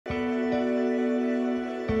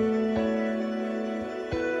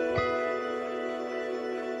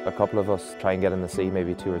a couple of us try and get in the sea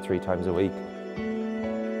maybe 2 or 3 times a week.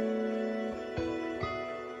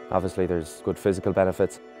 Obviously there's good physical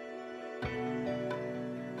benefits.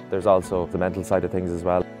 There's also the mental side of things as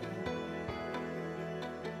well.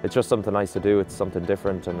 It's just something nice to do, it's something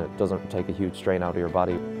different, and it doesn't take a huge strain out of your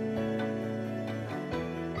body.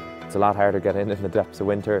 It's a lot harder to get in the depths of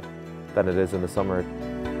winter than it is in the summer.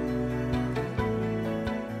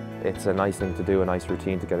 It's a nice thing to do, a nice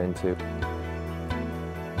routine to get into.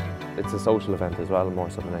 It's a social event as well, more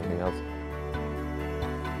so than anything else.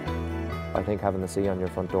 I think having the sea on your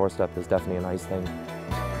front doorstep is definitely a nice thing.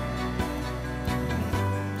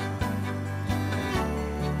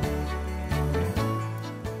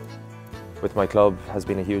 With my club has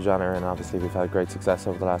been a huge honour, and obviously we've had great success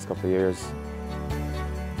over the last couple of years.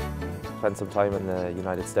 Spent some time in the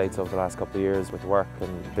United States over the last couple of years with work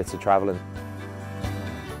and bits of travelling.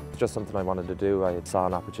 It's just something I wanted to do. I saw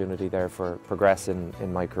an opportunity there for progress in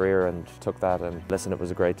my career and took that, and listen, it was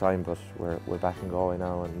a great time, but we're back in Galway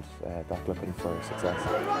now and back looking for success.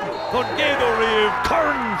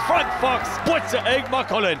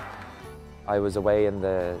 I was away in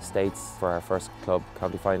the States for our first club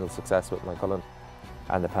county final success with Cuilinn,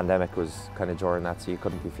 and the pandemic was kind of during that, so you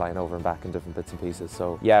couldn't be flying over and back in different bits and pieces.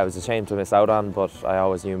 So yeah, it was a shame to miss out on, but I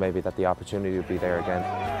always knew maybe that the opportunity would be there again.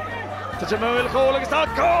 An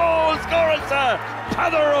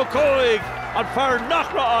fear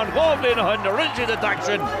nachra an Ghobhlin hun the ridge of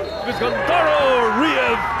action. Gus gon Doro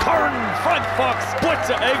Riev Kern Frank Fox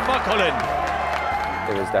Butza Egg Cuilinn.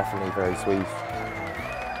 It was definitely very sweet,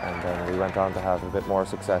 and then we went on to have a bit more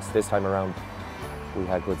success. This time around we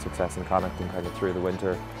had good success in Connacht and kind of through the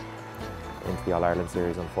winter into the All-Ireland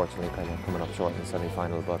series, unfortunately kind of coming up short in the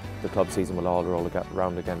semi-final, but the club season will all roll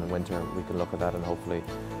around again in winter, and we can look at that and hopefully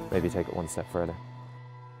maybe take it one step further.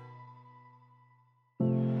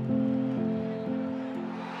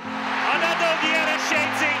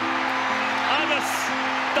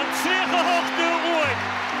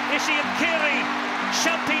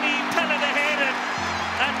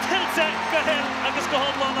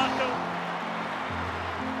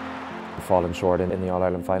 Falling short in the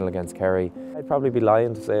All-Ireland final against Kerry. I'd probably be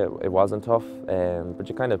lying to say it wasn't tough, but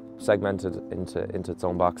you kind of segment it into its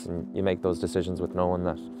own box, and you make those decisions with knowing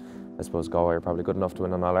that, I suppose, Galway are probably good enough to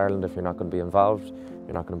win an All-Ireland. If you're not going to be involved,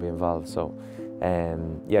 you're not going to be involved. So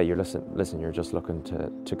yeah, you're you're just looking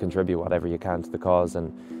to contribute whatever you can to the cause,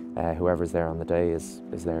 and whoever's there on the day is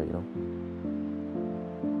there, you know.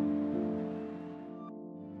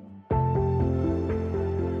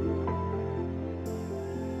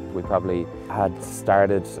 We probably had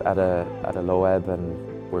started at a low ebb, and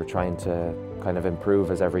we're trying to kind of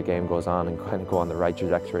improve as every game goes on and kind of go on the right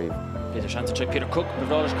trajectory. Peter chance to check Peter Cooke,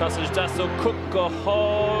 bevrális Costage Dasso Cooke go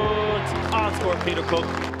hard on score Peter Cooke.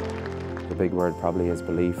 The big word probably is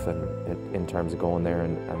belief, and in terms of going there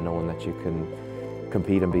and knowing that you can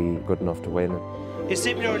compete and be good enough to win.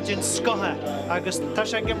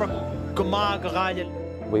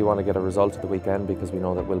 We want to get a result at the weekend because we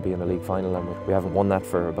know that we'll be in a league final, and we haven't won that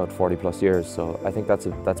for about 40+ years. So I think that's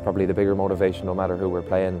probably the bigger motivation, no matter who we're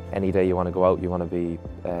playing. Any day you want to go out, you want to be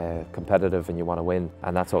competitive and you want to win,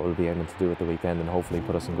 and that's what we'll be aiming to do at the weekend, and hopefully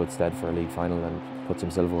put us in good stead for a league final and put some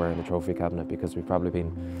silverware in the trophy cabinet, because we've probably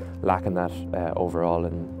been lacking that overall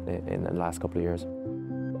in the last couple of years.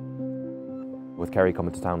 With Kerry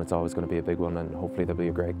coming to town, it's always going to be a big one, and hopefully there'll be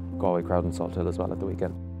a great Galway crowd in Salthill as well at the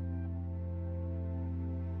weekend.